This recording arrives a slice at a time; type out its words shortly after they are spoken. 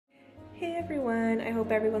Hey everyone, I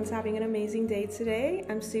hope everyone's having an amazing day today.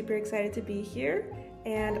 I'm super excited to be here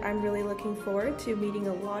and I'm really looking forward to meeting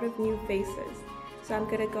a lot of new faces. So I'm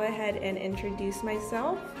gonna go ahead and introduce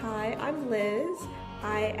myself. Hi, I'm Liz.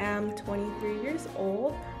 I am 23 years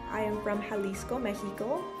old. I am from Jalisco,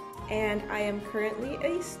 Mexico, and I am currently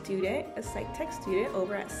a student, a psych tech student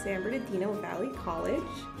over at San Bernardino Valley College.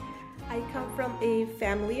 I come from a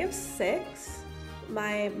family of 6.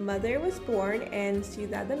 My mother was born in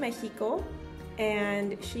Ciudad de Mexico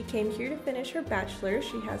and she came here to finish her bachelor's.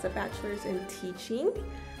 She has a bachelor's in teaching.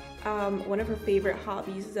 One of her favorite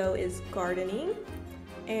hobbies though is gardening.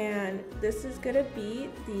 And this is gonna be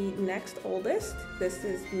the next oldest. This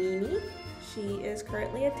is Mimi. She is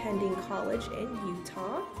currently attending college in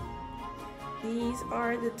Utah. These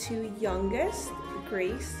are the 2 youngest,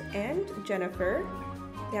 Grace and Jennifer.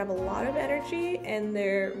 They have a lot of energy and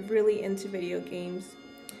they're really into video games.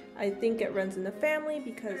 I think it runs in the family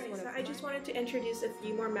because I just wanted to introduce a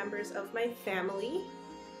few more members of my family.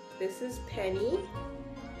 This is Penny.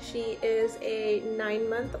 She is a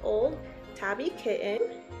 9-month-old tabby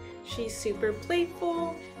kitten. She's super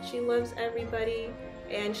playful, she loves everybody,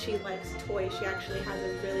 and she likes toys. She actually has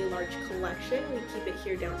a really large collection. We keep it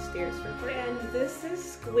here downstairs for her. And this is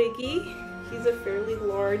Squiggy. He's a fairly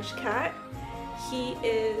large cat. He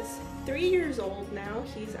is 3 years old now.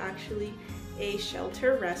 He's actually a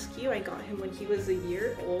shelter rescue. I got him when he was a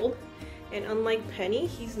year old. And unlike Penny,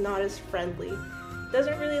 he's not as friendly.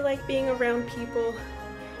 Doesn't really like being around people.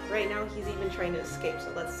 Right now he's even trying to escape,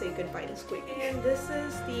 so let's say goodbye to Squiggy. And this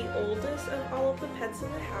is the oldest of all of the pets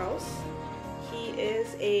in the house. He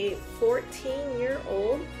is a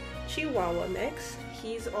 14-year-old Chihuahua mix.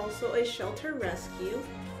 He's also a shelter rescue.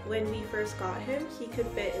 When we first got him, he could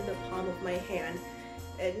fit in the palm of my hand.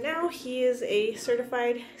 And now he is a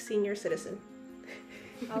certified senior citizen.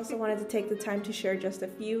 I also wanted to take the time to share just a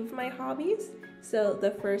few of my hobbies. So the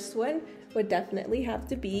first one would definitely have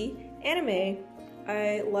to be anime.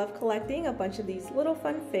 I love collecting a bunch of these little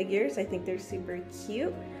fun figures. I think they're super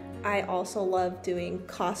cute. I also love doing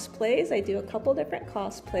cosplays. I do a couple different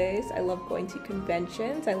cosplays. I love going to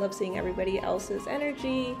conventions. I love seeing everybody else's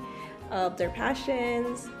energy, of their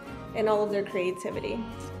passions, and all of their creativity.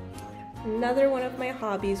 Another one of my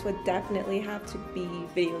hobbies would definitely have to be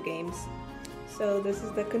video games. So this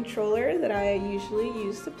is the controller that I usually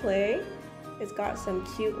use to play. It's got some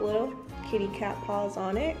cute little kitty cat paws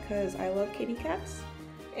on it because I love kitty cats.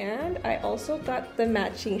 And I also got the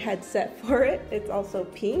matching headset for it. It's also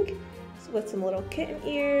pink with some little kitten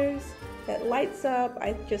ears. It lights up.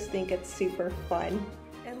 I just think it's super fun.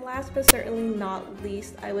 And last but certainly not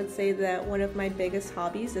least, I would say that one of my biggest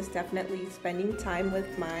hobbies is definitely spending time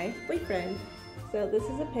with my boyfriend. So this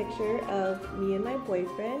is a picture of me and my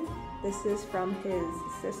boyfriend. This is from his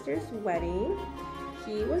sister's wedding.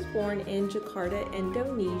 He was born in Jakarta,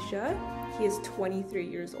 Indonesia. He is 23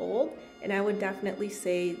 years old, and I would definitely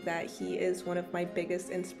say that he is one of my biggest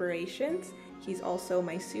inspirations. He's also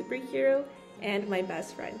my superhero and my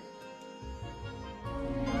best friend.